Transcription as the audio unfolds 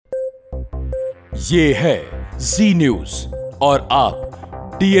ये है जी न्यूज और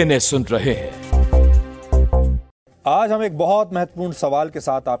आप डीएनए सुन रहे हैं। आज हम एक बहुत महत्वपूर्ण सवाल के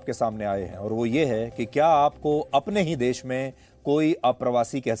साथ आपके सामने आए हैं और वो ये है कि क्या आपको अपने ही देश में कोई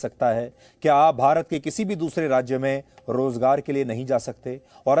अप्रवासी कह सकता है? क्या आप भारत के किसी भी दूसरे राज्य में रोजगार के लिए नहीं जा सकते?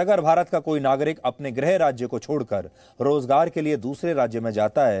 और अगर भारत का कोई नागरिक अपने गृह राज्य को छोड़कर रोजगार के लिए दूसरे राज्य में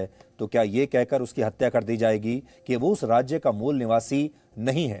जाता है तो क्या ये कहकर उसकी हत्या कर दी जाएगी कि वो उस राज्य का मूल निवासी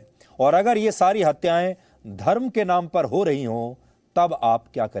नहीं है? और अगर ये सारी हत्याएं धर्म के नाम पर हो रही हों तब आप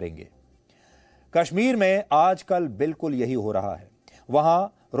क्या करेंगे? कश्मीर में आजकल बिल्कुल यही हो रहा है। वहां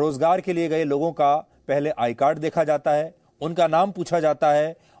रोजगार के लिए गए लोगों का पहले आई कार्ड देखा जाता है, उनका नाम पूछा जाता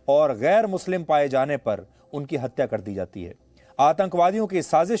है और गैर मुस्लिम पाए जाने पर उनकी हत्या कर दी जाती है। आतंकवादियों की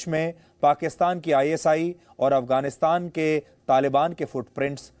साजिश में पाकिस्तान की आईएसआई और अफगानिस्तान के तालिबान के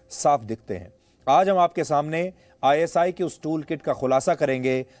फुटप्रिंट्स साफ दिखते हैं। आज हम आपके सामने आईएसआई की उस टूल किट का खुलासा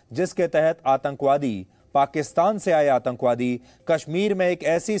करेंगे जिसके तहत आतंकवादी, पाकिस्तान से आए आतंकवादी कश्मीर में एक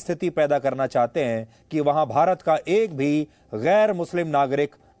ऐसी स्थिति पैदा करना चाहते हैं कि वहां भारत का एक भी गैर मुस्लिम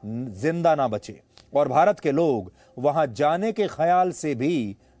नागरिक जिंदा ना बचे और भारत के लोग वहां जाने के ख्याल से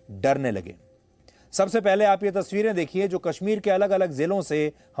भी डरने लगे। सबसे पहले आप ये तस्वीरें देखिए जो कश्मीर के अलग अलग जिलों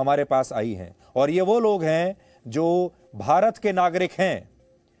से हमारे पास आई हैं और ये वो लोग हैं जो भारत के नागरिक हैं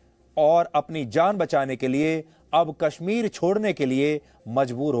और अपनी जान बचाने के लिए अब कश्मीर छोड़ने के लिए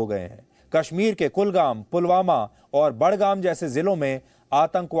मजबूर हो गए हैं। कश्मीर के कुलगाम, पुलवामा और बड़गाम जैसे जिलों में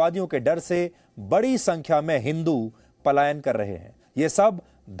आतंकवादियों के डर से बड़ी संख्या में हिंदू पलायन कर रहे हैं। ये सब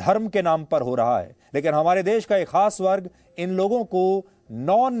धर्म के नाम पर हो रहा है, लेकिन हमारे देश का एक खास वर्ग इन लोगों को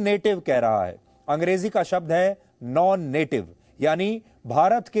नॉन नेटिव कह रहा है। अंग्रेजी का शब्द है नॉन नेटिव, यानी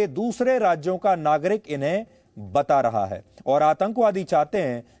भारत के दूसरे राज्यों का नागरिक इन्हें बता रहा है। और आतंकवादी चाहते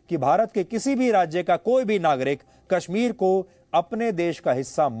हैं कि भारत के किसी भी राज्य का कोई भी नागरिक कश्मीर को अपने देश का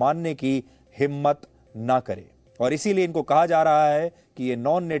हिस्सा मानने की हिम्मत ना करे और इसीलिए इनको कहा जा रहा है कि ये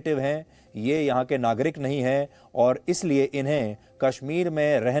नॉन नेटिव हैं, ये यहाँ के नागरिक नहीं हैं और इसलिए इन्हें कश्मीर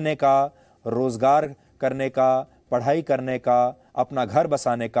में रहने का, रोजगार करने का, पढ़ाई करने का, अपना घर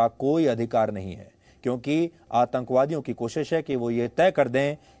बसाने का कोई अधिकार नहीं है, क्योंकि आतंकवादियों की कोशिश है कि वो ये तय कर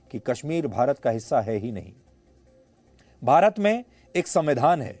दें कि कश्मीर भारत का हिस्सा है ही नहीं। भारत में एक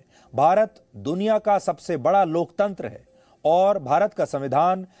संविधान है, भारत दुनिया का सबसे बड़ा लोकतंत्र है और भारत का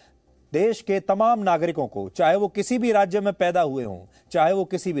संविधान देश के तमाम नागरिकों को, चाहे वो किसी भी राज्य में पैदा हुए हों, चाहे वो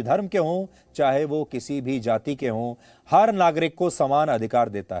किसी भी धर्म के हों, चाहे वो किसी भी जाति के हों, हर नागरिक को समान अधिकार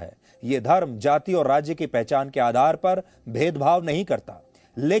देता है। ये धर्म, जाति और राज्य की पहचान के आधार पर भेदभाव नहीं करता।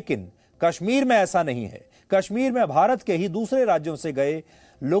 लेकिन कश्मीर में ऐसा नहीं है। कश्मीर में भारत के ही दूसरे राज्यों से गए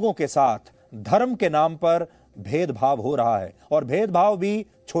लोगों के साथ धर्म के नाम पर भेदभाव हो रहा है और भेदभाव भी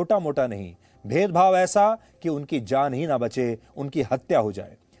छोटा मोटा नहीं, भेदभाव ऐसा कि उनकी जान ही ना बचे, उनकी हत्या हो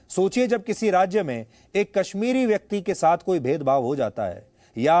जाए। सोचिए, जब किसी राज्य में एक कश्मीरी व्यक्ति के साथ कोई भेदभाव हो जाता है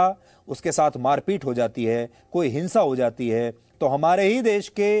या उसके साथ मारपीट हो जाती है, कोई हिंसा हो जाती है, तो हमारे ही देश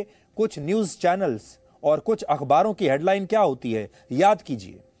के कुछ न्यूज चैनल्स और कुछ अखबारों की हेडलाइन क्या होती है याद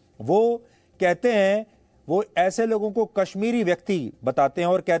कीजिए। वो कहते हैं, वो ऐसे लोगों को कश्मीरी व्यक्ति बताते हैं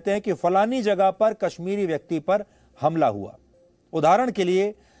और कहते हैं कि फलानी जगह पर कश्मीरी व्यक्ति पर हमला हुआ। उदाहरण के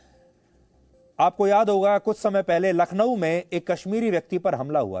लिए आपको याद होगा कुछ समय पहले लखनऊ में एक कश्मीरी व्यक्ति पर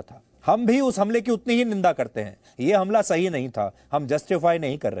हमला हुआ था। हम भी उस हमले की उतनी ही निंदा करते हैं। यह हमला सही नहीं था, हम जस्टिफाई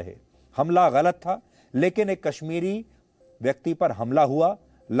नहीं कर रहे, हमला गलत था, लेकिन एक कश्मीरी व्यक्ति पर हमला हुआ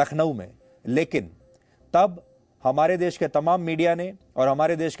लखनऊ में। लेकिन तब हमारे देश के तमाम मीडिया ने और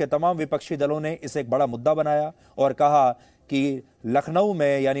हमारे देश के तमाम विपक्षी दलों ने इसे एक बड़ा मुद्दा बनाया और कहा कि लखनऊ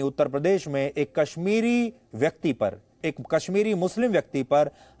में यानी उत्तर प्रदेश में एक कश्मीरी व्यक्ति पर, एक कश्मीरी मुस्लिम व्यक्ति पर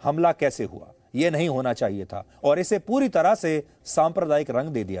हमला कैसे हुआ, यह नहीं होना चाहिए था और इसे पूरी तरह से सांप्रदायिक रंग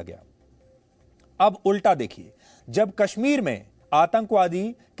दे दिया गया। अब उल्टा देखिए, जब कश्मीर में आतंकवादी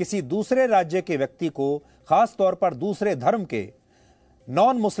किसी दूसरे राज्य के व्यक्ति को, खास तौर पर दूसरे धर्म के,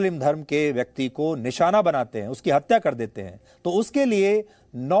 नॉन मुस्लिम धर्म के व्यक्ति को निशाना बनाते हैं, उसकी हत्या कर देते हैं, तो उसके लिए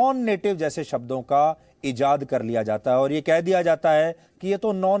नॉन नेटिव जैसे शब्दों का इजाद कर लिया जाता है और यह कह दिया जाता है कि यह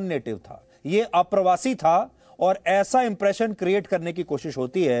तो नॉन नेटिव था, यह अप्रवासी था और ऐसा इंप्रेशन क्रिएट करने की कोशिश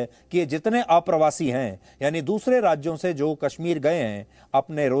होती है कि ये जितने अप्रवासी हैं, यानी दूसरे राज्यों से जो कश्मीर गए हैं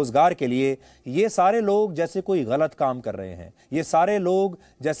अपने रोजगार के लिए, ये सारे लोग जैसे कोई गलत काम कर रहे हैं, ये सारे लोग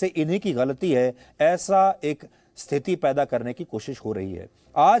जैसे इन्हीं की गलती है, ऐसा एक स्थिति पैदा करने की कोशिश हो रही है।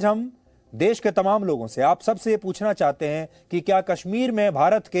 आज हम देश के तमाम लोगों से, आप सबसे ये पूछना चाहते हैं कि क्या कश्मीर में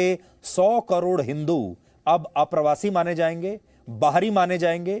भारत के 100 करोड़ हिंदू अब अप्रवासी माने जाएंगे, बाहरी माने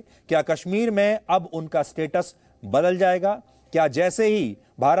जाएंगे? क्या कश्मीर में अब उनका स्टेटस बदल जाएगा? क्या जैसे ही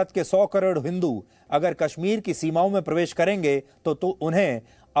भारत के 100 करोड़ हिंदू अगर कश्मीर की सीमाओं में प्रवेश करेंगे तो उन्हें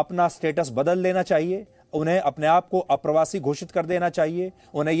अपना स्टेटस बदल लेना चाहिए, उन्हें अपने आप को अप्रवासी घोषित कर देना चाहिए,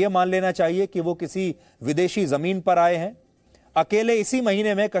 उन्हें यह मान लेना चाहिए कि वो किसी विदेशी जमीन पर आए हैं। अकेले इसी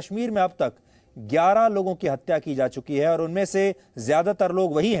महीने में कश्मीर में अब तक 11 लोगों की हत्या की जा चुकी है और उनमें से ज्यादातर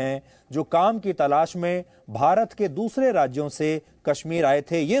लोग वही हैं जो काम की तलाश में भारत के दूसरे राज्यों से कश्मीर आए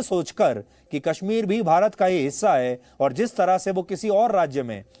थे, ये सोचकर कि कश्मीर भी भारत का ही हिस्सा है और जिस तरह से वो किसी और राज्य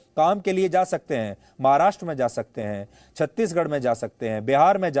में काम के लिए जा सकते हैं, महाराष्ट्र में जा सकते हैं, छत्तीसगढ़ में जा सकते हैं,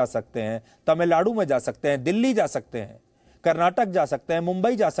 बिहार में जा सकते हैं, तमिलनाडु में जा सकते हैं, दिल्ली जा सकते हैं, कर्नाटक जा सकते हैं,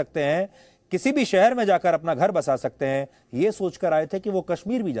 मुंबई जा सकते हैं, किसी भी शहर में जाकर अपना घर बसा सकते हैं, ये सोचकर आए थे कि वो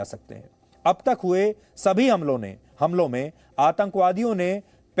कश्मीर भी जा सकते हैं। अब तक हुए सभी हमलों में आतंकवादियों ने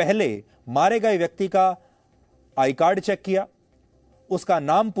पहले मारे गए व्यक्ति का आई कार्ड चेक किया, उसका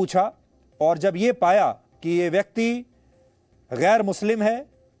नाम पूछा और जब यह पाया कि यह व्यक्ति गैर मुस्लिम है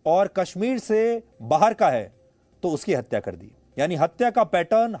और कश्मीर से बाहर का है तो उसकी हत्या कर दी। यानी हत्या का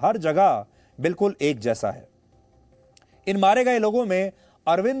पैटर्न हर जगह बिल्कुल एक जैसा है। इन मारे गए लोगों में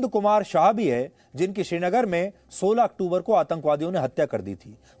अरविंद कुमार शाह भी है, जिनकी श्रीनगर में 16 अक्टूबर को आतंकवादियों ने हत्या कर दी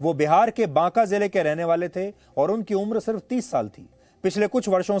थी। वो बिहार के बांका जिले के रहने वाले थे और उनकी उम्र सिर्फ 30 साल थी। पिछले कुछ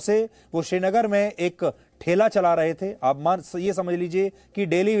वर्षों से वो श्रीनगर में एक ठेला चला रहे थे। आप ये समझ लीजिए कि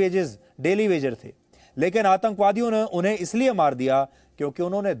डेली वेजर थे। लेकिन आतंकवादियों ने उन्हें इसलिए मार दिया क्योंकि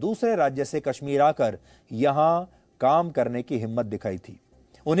उन्होंने दूसरे राज्य से कश्मीर आकर यहां काम करने की हिम्मत दिखाई थी।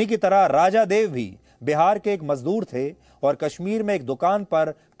 उन्हीं की तरह राजा देव भी बिहार के एक मजदूर थे और कश्मीर में एक दुकान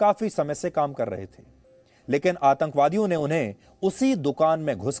पर काफी समय से काम कर रहे थे। लेकिन आतंकवादियों ने उन्हें उसी दुकान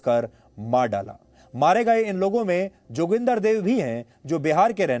में घुसकर मार डाला। मारे गए इन लोगों में जोगिंदर देव भी हैं, जो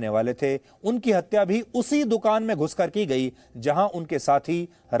बिहार के रहने वाले थे। उनकी हत्या भी उसी दुकान में घुसकर की गई जहां उनके साथी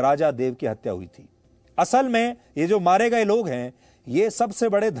राजा देव की हत्या हुई थी। असल में ये जो मारे गए लोग हैं, ये सबसे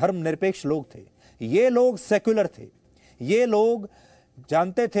बड़े धर्मनिरपेक्ष लोग थे। ये लोग सेक्युलर थे, ये लोग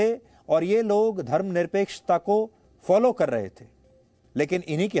जानते थे और ये लोग धर्मनिरपेक्षता को फॉलो कर रहे थे। लेकिन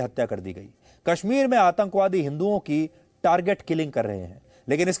इन्हीं की हत्या कर दी गई। कश्मीर में आतंकवादी हिंदुओं की टारगेट किलिंग कर रहे हैं,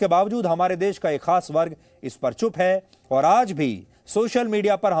 लेकिन इसके बावजूद हमारे देश का एक खास वर्ग इस पर चुप है। और आज भी सोशल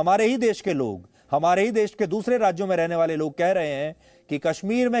मीडिया पर हमारे ही देश के लोग, हमारे ही देश के दूसरे राज्यों में रहने वाले लोग कह रहे हैं कि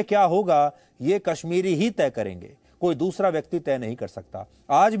कश्मीर में क्या होगा ये कश्मीरी ही तय करेंगे, कोई दूसरा व्यक्ति तय नहीं कर सकता।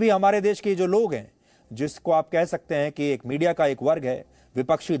 आज भी हमारे देश के जो लोग हैं, जिसको आप कह सकते हैं कि एक मीडिया का एक वर्ग है,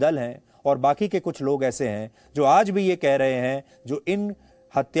 विपक्षी दल हैं और बाकी के कुछ लोग ऐसे हैं जो आज भी ये कह रहे हैं, जो इन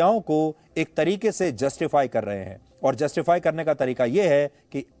हत्याओं को एक तरीके से जस्टिफाई कर रहे हैं। और जस्टिफाई करने का तरीका यह है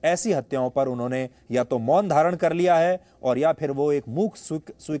कि ऐसी हत्याओं पर उन्होंने या तो मौन धारण कर लिया है और या फिर वो एक मूक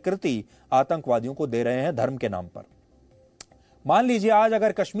स्वीकृति आतंकवादियों को दे रहे हैं धर्म के नाम पर। मान लीजिए आज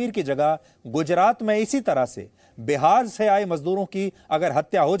अगर कश्मीर की जगह गुजरात में इसी तरह से बिहार से आए मजदूरों की अगर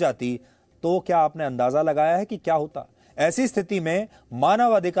हत्या हो जाती तो क्या आपने अंदाजा लगाया है कि क्या होता? ऐसी स्थिति में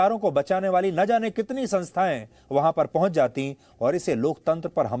मानव अधिकारों को बचाने वाली न जाने कितनी संस्थाएं वहां पर पहुंच जाती और इसे लोकतंत्र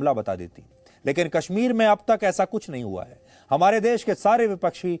पर हमला बता देती। लेकिन कश्मीर में अब तक ऐसा कुछ नहीं हुआ है। हमारे देश के सारे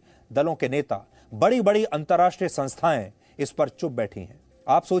विपक्षी दलों के नेता, बड़ी बड़ी अंतर्राष्ट्रीय संस्थाएं इस पर चुप बैठी हैं।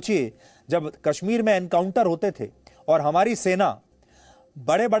 आप सोचिए, जब कश्मीर में एनकाउंटर होते थे और हमारी सेना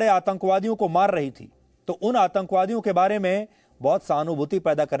बड़े बड़े आतंकवादियों को मार रही थी, तो उन आतंकवादियों के बारे में बहुत सहानुभूति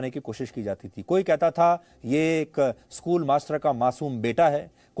पैदा करने की कोशिश की जाती थी। कोई कहता था ये एक स्कूल मास्टर का मासूम बेटा है,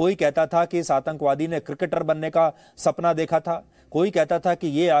 कोई कहता था कि इस आतंकवादी ने क्रिकेटर बनने का सपना देखा था, कोई कहता था कि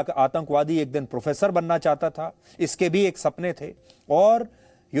ये आतंकवादी एक दिन प्रोफेसर बनना चाहता था, इसके भी एक सपने थे। और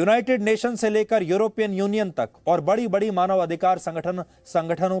यूनाइटेड नेशन से लेकर यूरोपियन यूनियन तक और बड़ी बड़ी मानवाधिकार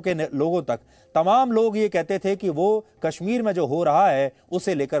संगठनों के लोगों तक तमाम लोग ये कहते थे कि वो कश्मीर में जो हो रहा है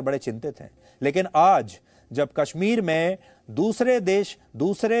उसे लेकर बड़े चिंतित हैं। लेकिन आज जब कश्मीर में देश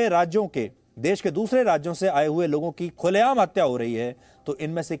के दूसरे राज्यों से आए हुए लोगों की खुलेआम हत्या हो रही है, तो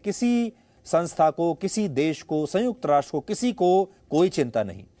इनमें से किसी संस्था को, किसी देश को, संयुक्त राष्ट्र को, किसी को कोई चिंता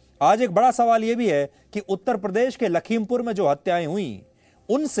नहीं। आज एक बड़ा सवाल यह भी है कि उत्तर प्रदेश के लखीमपुर में जो हत्याएं हुई,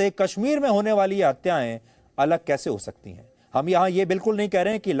 उनसे कश्मीर में होने वाली ये हत्याएं अलग कैसे हो सकती हैं? हम यहां ये बिल्कुल नहीं कह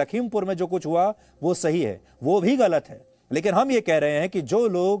रहे हैं कि लखीमपुर में जो कुछ हुआ वो सही है, वो भी गलत है। लेकिन हम ये कह रहे हैं कि जो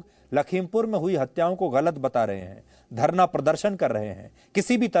लोग लखीमपुर में हुई हत्याओं को गलत बता रहे हैं, धरना प्रदर्शन कर रहे हैं,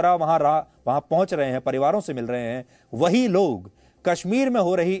 किसी भी तरह वहां पहुंच रहे हैं, परिवारों से मिल रहे हैं, वही लोग कश्मीर में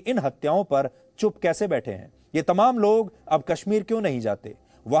हो रही इन हत्याओं पर चुप कैसे बैठे हैं? ये तमाम लोग अब कश्मीर क्यों नहीं जाते?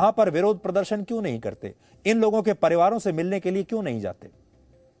 वहां पर विरोध प्रदर्शन क्यों नहीं करते? इन लोगों के परिवारों से मिलने के लिए क्यों नहीं जाते?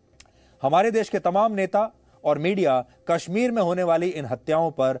 हमारे देश के तमाम नेता और मीडिया कश्मीर में होने वाली इन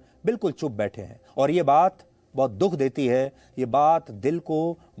हत्याओं पर बिल्कुल चुप बैठे हैं और ये बात बहुत दुख देती है, ये बात दिल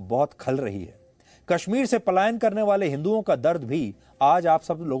को बहुत खल रही है। कश्मीर से पलायन करने वाले हिंदुओं का दर्द भी आज आप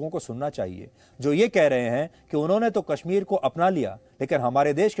सब लोगों को सुनना चाहिए, जो ये कह रहे हैं कि उन्होंने तो कश्मीर को अपना लिया, लेकिन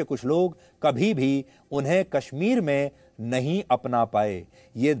हमारे देश के कुछ लोग कभी भी उन्हें कश्मीर में नहीं अपना पाए।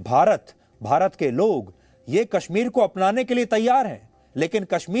 ये भारत के लोग ये कश्मीर को अपनाने के लिए तैयार हैं, लेकिन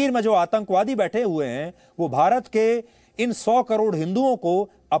कश्मीर में जो आतंकवादी बैठे हुए हैं वो भारत के इन 100 करोड़ हिंदुओं को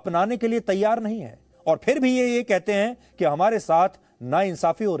अपनाने के लिए तैयार नहीं है, और फिर भी ये कहते हैं कि हमारे साथ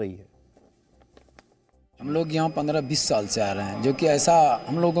नाइंसाफी हो रही है। हम लोग यहाँ 15-20 साल से आ रहे हैं, जो कि ऐसा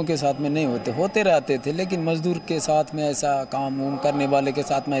हम लोगों के साथ में नहीं होते रहते थे, लेकिन मजदूर के साथ में ऐसा काम उम करने वाले के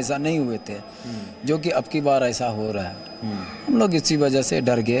साथ में ऐसा नहीं हुए थे, जो कि अब की बार ऐसा हो रहा है। हम लोग इसी वजह से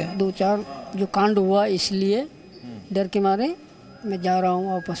डर गए। 2-4 जो कांड हुआ, इसलिए डर के मारे मैं जा रहा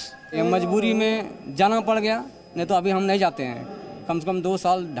हूँ वापस। ये मजबूरी में जाना पड़ गया, नहीं तो अभी हम नहीं जाते हैं। कम से कम 2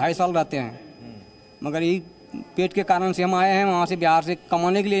 साल 2.5 साल रहते हैं, मगर ये पेट के कारण से हम आए हैं वहाँ से, बिहार से,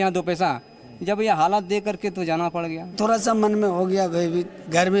 कमाने के लिए यहाँ 2 पैसा। जब ये हालात देख करके तो जाना पड़ गया। थोड़ा सा मन में हो गया भयभीत,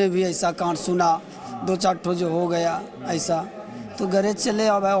 घर में भी ऐसा कांड सुना, 2-4 ठो जो हो गया ऐसा, तो घरे चले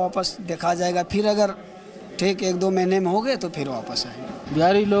अब वापस देखा जाएगा, फिर अगर ठीक 1-2 महीने में हो गए तो फिर वापस आएंगे।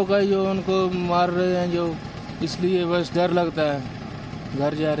 बिहारी लोग हैं जो उनको मार रहे हैं, जो इसलिए बस डर लगता है।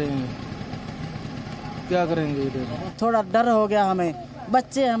 घर जा रहे हैं, क्या करेंगे इधर। थोड़ा डर हो गया हमें,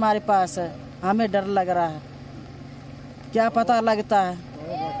 बच्चे हमारे पास है, हमें डर लग रहा है, क्या पता लगता है,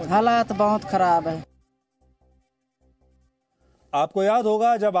 हालात बहुत खराब है। आपको याद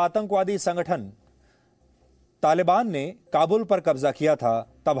होगा जब आतंकवादी संगठन तालिबान ने काबुल पर कब्जा किया था,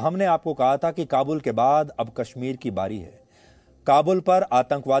 तब हमने आपको कहा था कि काबुल के बाद अब कश्मीर की बारी है। काबुल पर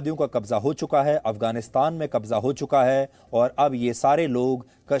आतंकवादियों का कब्जा हो चुका है, अफगानिस्तान में कब्जा हो चुका है, और अब ये सारे लोग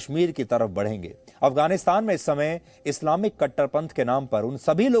कश्मीर की तरफ बढ़ेंगे। अफगानिस्तान में इस समय इस्लामिक कट्टरपंथ के नाम पर उन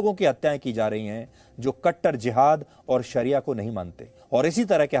सभी लोगों की हत्याएं की जा रही हैं जो कट्टर जिहाद और शरिया को नहीं मानते, और इसी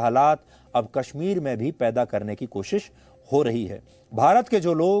तरह के हालात अब कश्मीर में भी पैदा करने की कोशिश हो रही है। भारत के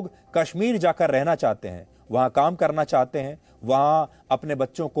जो लोग कश्मीर जाकर रहना चाहते हैं, वहां काम करना चाहते हैं, वहां अपने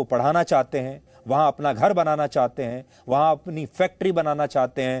बच्चों को पढ़ाना चाहते हैं, वहां अपना घर बनाना चाहते हैं, वहां अपनी फैक्ट्री बनाना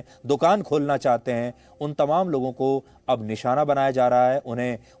चाहते हैं, दुकान खोलना चाहते हैं, उन तमाम लोगों को अब निशाना बनाया जा रहा है।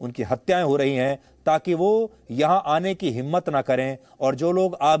 उन्हें उनकी हत्याएं हो रही हैं ताकि वो यहां आने की हिम्मत ना करें, और जो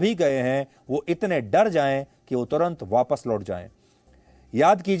लोग आ भी गए हैं वो इतने डर जाएं कि वो तुरंत वापस लौट जाएं।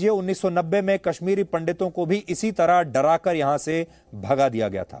 याद कीजिए 1990 में कश्मीरी पंडितों को भी इसी तरह डराकर यहां से भगा दिया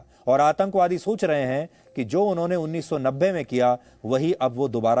गया था, और आतंकवादी सोच रहे हैं कि जो उन्होंने 1990 में किया वही अब वो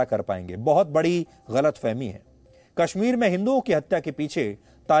दोबारा कर पाएंगे। बहुत बड़ी गलतफहमी है। कश्मीर में हिंदुओं की हत्या के पीछे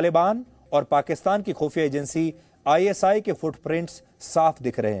तालिबान और पाकिस्तान की खुफिया एजेंसी ISI के फुटप्रिंट्स साफ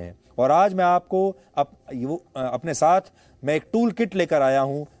दिख रहे हैं। और आज मैं आपको अपने साथ मैं एक टूल किट लेकर आया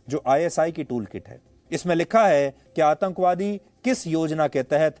हूं जो ISI की टूल किट है। इसमें लिखा है कि आतंकवादी किस योजना के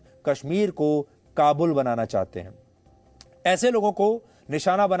तहत कश्मीर को काबुल बनाना चाहते हैं। ऐसे लोगों को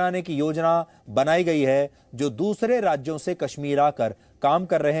निशाना बनाने की योजना बनाई गई है जो दूसरे राज्यों से कश्मीर आकर काम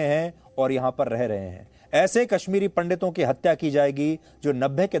कर रहे हैं और यहां पर रह रहे हैं। ऐसे कश्मीरी पंडितों की हत्या की जाएगी जो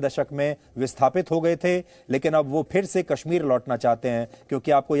 90 के दशक में विस्थापित हो गए थे, लेकिन अब वो फिर से कश्मीर लौटना चाहते हैं,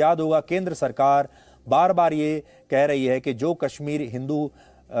 क्योंकि आपको याद होगा केंद्र सरकार बार बार ये कह रही है कि जो कश्मीरी हिंदू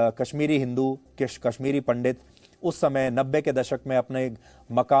कश्मीरी पंडित उस समय 90 के दशक में अपने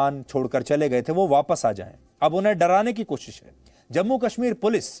मकान छोड़कर चले गए थे वो वापस आ जाएं। अब उन्हें डराने की कोशिश है। जम्मू कश्मीर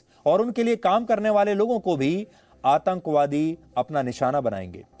पुलिस और उनके लिए काम करने वाले लोगों को भी आतंकवादी अपना निशाना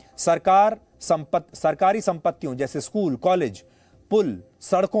बनाएंगे। सरकारी संपत्तियों जैसे स्कूल, कॉलेज, पुल,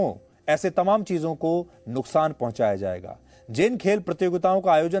 सड़कों, ऐसे तमाम चीजों को नुकसान पहुंचाया जाएगा। जिन खेल प्रतियोगिताओं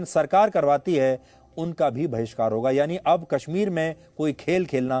का आयोजन सरकार करवाती है उनका भी बहिष्कार होगा। यानी अब कश्मीर में कोई खेल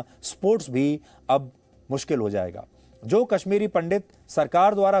खेलना, स्पोर्ट्स भी अब मुश्किल हो जाएगा। जो कश्मीरी पंडित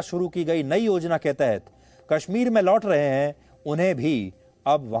सरकार द्वारा शुरू की गई नई योजना के तहत कश्मीर में लौट रहे हैं उन्हें भी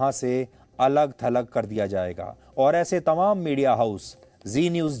अब वहां से अलग थलग कर दिया जाएगा। और ऐसे तमाम मीडिया हाउस, जी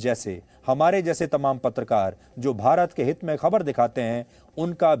न्यूज जैसे, हमारे जैसे तमाम पत्रकार जो भारत के हित में खबर दिखाते हैं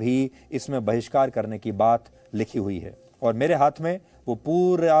उनका भी इसमें बहिष्कार करने की बात लिखी हुई है। और मेरे हाथ में वो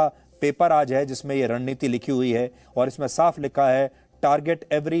पूरा पेपर आज है जिसमें ये रणनीति लिखी हुई है, और इसमें साफ लिखा है target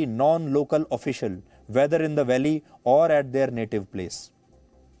every non local official whether in the valley और at their native place.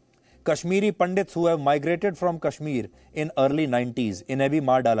 Kashmiri pandits who have migrated from Kashmir in early 90s, इन्हें भी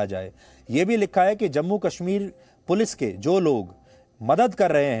मार डाला जाए। यह भी लिखा है कि जम्मू कश्मीर पुलिस के जो लोग मदद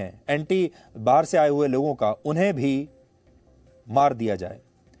कर रहे हैं एंटी बाहर से आए हुए लोगों का, उन्हें भी मार दिया जाए।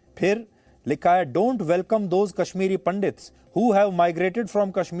 फिर लिखा है don't welcome those Kashmiri pandits who have migrated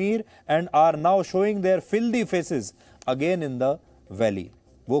from Kashmir and are now showing their filthy faces again in the valley.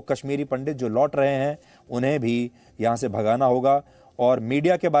 वो कश्मीरी पंडित जो लौट रहे हैं उन्हें भी यहां से भगाना होगा। और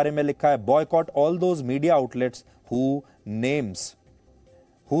मीडिया के बारे में लिखा है, boycott all those media outlets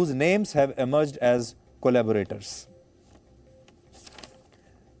whose names have emerged as collaborators.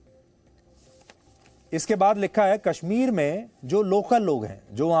 इसके बाद लिखा है, कश्मीर में जो लोकल लोग हैं,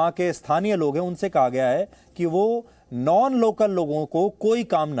 जो वहां के स्थानीय लोग हैं, उनसे कहा गया है कि वो नॉन लोकल लोगों को कोई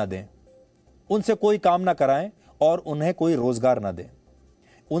काम ना दें, उनसे कोई काम ना कराएं और उन्हें कोई रोजगार ना दें,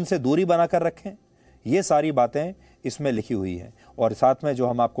 उनसे दूरी बनाकर रखें। ये सारी बातें इसमें लिखी हुई हैं। और साथ में जो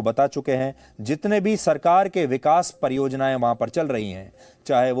हम आपको बता चुके हैं, जितने भी सरकार के विकास परियोजनाएं वहां पर चल रही हैं,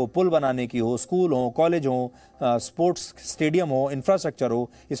 चाहे वो पुल बनाने की हो, स्कूल हो, कॉलेज हो, स्पोर्ट्स स्टेडियम हो, इंफ्रास्ट्रक्चर हो,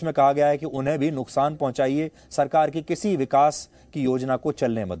 इसमें कहा गया है कि उन्हें भी नुकसान पहुंचाइए, सरकार की किसी विकास की योजना को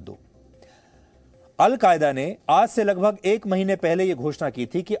चलने मत दो। अल-कायदा ने आज से लगभग 1 महीने पहले यह घोषणा की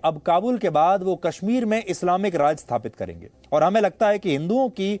थी कि अब काबुल के बाद वो कश्मीर में इस्लामिक राज स्थापित करेंगे, और हमें लगता है कि हिंदुओं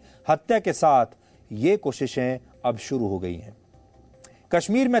की हत्या के साथ ये कोशिशें अब शुरू हो गई हैं।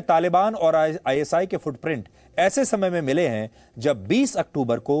 कश्मीर में तालिबान और आईएसआई के फुटप्रिंट ऐसे समय में मिले हैं जब 20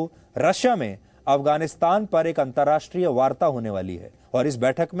 अक्टूबर को रशिया में अफगानिस्तान पर एक अंतर्राष्ट्रीय वार्ता होने वाली है, और इस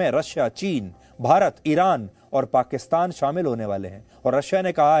बैठक में रशिया, चीन, भारत, ईरान और पाकिस्तान शामिल होने वाले हैं। और रशिया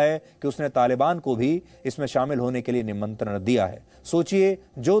ने कहा है कि उसने तालिबान को भी इसमें शामिल होने के लिए निमंत्रण दिया है। सोचिए,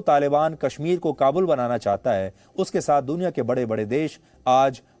 जो तालिबान कश्मीर को काबुल बनाना चाहता है, उसके साथ दुनिया के बड़े बड़े देश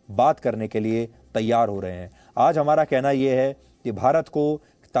आज बात करने के लिए तैयार हो रहे हैं। आज हमारा कहना यह है कि भारत को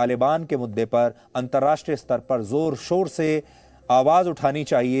तालिबान के मुद्दे पर अंतर्राष्ट्रीय स्तर पर जोर शोर से आवाज उठानी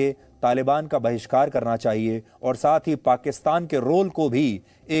चाहिए, तालिबान का बहिष्कार करना चाहिए, और साथ ही पाकिस्तान के रोल को भी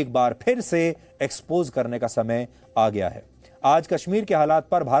एक बार फिर से एक्सपोज करने का समय आ गया है। आज कश्मीर के हालात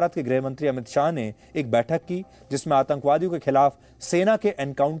पर भारत के गृह मंत्री अमित शाह ने एक बैठक की, जिसमें आतंकवादियों के खिलाफ सेना के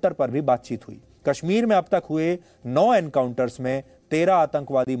एनकाउंटर पर भी बातचीत हुई। कश्मीर में अब तक हुए 9 एनकाउंटर्स में 13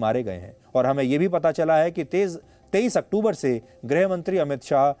 आतंकवादी मारे गए हैं, और हमें यह भी पता चला है कि 23 अक्टूबर से गृह मंत्री अमित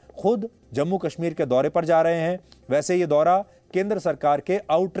शाह खुद जम्मू कश्मीर के दौरे पर जा रहे हैं। वैसे ये दौरा केंद्र सरकार के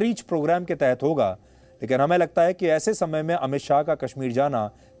आउटरीच प्रोग्राम के तहत होगा, लेकिन हमें लगता है कि ऐसे समय में अमित शाह का कश्मीर जाना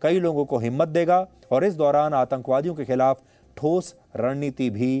कई लोगों को हिम्मत देगा, और इस दौरान आतंकवादियों के खिलाफ ठोस रणनीति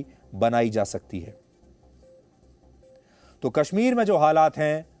भी बनाई जा सकती है। तो कश्मीर में जो हालात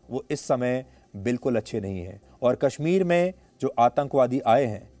हैं वो इस समय बिल्कुल अच्छे नहीं हैं, और कश्मीर में जो आतंकवादी आए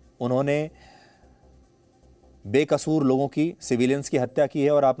हैं उन्होंने बेकसूर लोगों की, सिविलियंस की हत्या की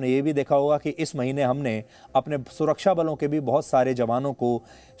है। और आपने ये भी देखा होगा कि इस महीने हमने अपने सुरक्षा बलों के भी बहुत सारे जवानों को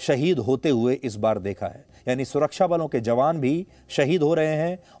शहीद होते हुए इस बार देखा है। यानी सुरक्षा बलों के जवान भी शहीद हो रहे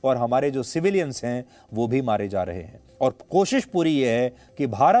हैं, और हमारे जो सिविलियंस हैं वो भी मारे जा रहे हैं। और कोशिश पूरी ये है कि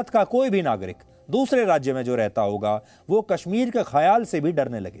भारत का कोई भी नागरिक दूसरे राज्य में जो रहता होगा वो कश्मीर के ख्याल से भी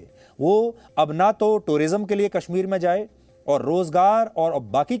डरने लगे। वो अब ना तो टूरिज्म के लिए कश्मीर में जाए, और रोजगार और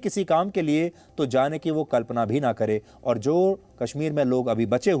बाकी किसी काम के लिए तो जाने की वो कल्पना भी ना करे, और जो कश्मीर में लोग अभी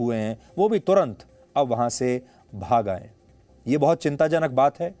बचे हुए हैं वो भी तुरंत अब वहां से भाग आए। ये बहुत चिंताजनक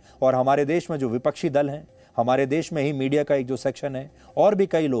बात है। और हमारे देश में जो विपक्षी दल हैं, हमारे देश में ही मीडिया का एक जो सेक्शन है, और भी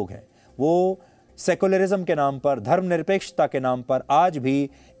कई लोग हैं, वो सेकुलरिज्म के नाम पर, धर्मनिरपेक्षता के नाम पर आज भी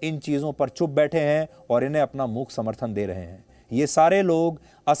इन चीज़ों पर चुप बैठे हैं और इन्हें अपना मूक समर्थन दे रहे हैं। ये सारे लोग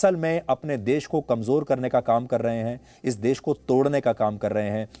असल में अपने देश को कमज़ोर करने का काम कर रहे हैं, इस देश को तोड़ने का काम कर रहे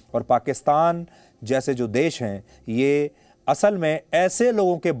हैं। और पाकिस्तान जैसे जो देश हैं, ये असल में ऐसे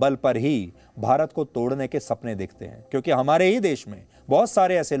लोगों के बल पर ही भारत को तोड़ने के सपने देखते हैं, क्योंकि हमारे ही देश में बहुत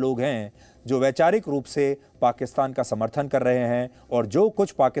सारे ऐसे लोग हैं जो वैचारिक रूप से पाकिस्तान का समर्थन कर रहे हैं, और जो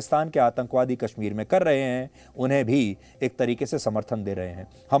कुछ पाकिस्तान के आतंकवादी कश्मीर में कर रहे हैं उन्हें भी एक तरीके से समर्थन दे रहे हैं।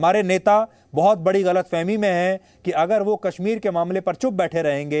 हमारे नेता बहुत बड़ी गलतफहमी में हैं कि अगर वो कश्मीर के मामले पर चुप बैठे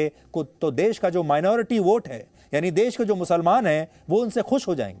रहेंगे तो देश का जो माइनॉरिटी वोट है, यानी देश के जो मुसलमान हैं, वो उनसे खुश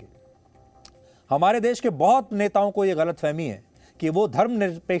हो जाएंगे। हमारे देश के बहुत नेताओं को यह गलतफहमी है कि वो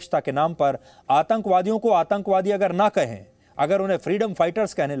धर्मनिरपेक्षता के नाम पर आतंकवादियों को आतंकवादी अगर ना कहें, अगर उन्हें फ्रीडम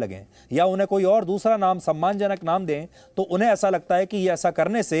फाइटर्स कहने लगें या उन्हें कोई और दूसरा नाम, सम्मानजनक नाम दें, तो उन्हें ऐसा लगता है कि ये ऐसा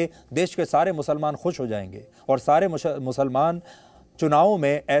करने से देश के सारे मुसलमान खुश हो जाएंगे, और सारे मुसलमान चुनावों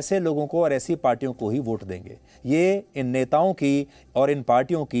में ऐसे लोगों को और ऐसी पार्टियों को ही वोट देंगे। ये इन नेताओं की और इन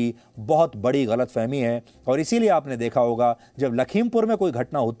पार्टियों की बहुत बड़ी गलतफहमी है। और इसीलिए आपने देखा होगा, जब लखीमपुर में कोई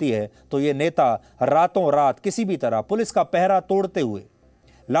घटना होती है तो ये नेता रातों रात किसी भी तरह पुलिस का पहरा तोड़ते हुए,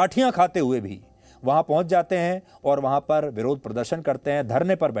 लाठियां खाते हुए भी वहां पहुंच जाते हैं और वहां पर विरोध प्रदर्शन करते हैं,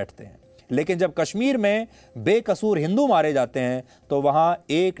 धरने पर बैठते हैं। लेकिन जब कश्मीर में बेकसूर हिंदू मारे जाते हैं तो वहां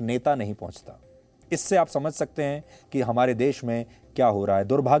एक नेता नहीं पहुंचता। इससे आप समझ सकते हैं कि हमारे देश में क्या हो रहा है।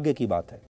 दुर्भाग्य की बात है।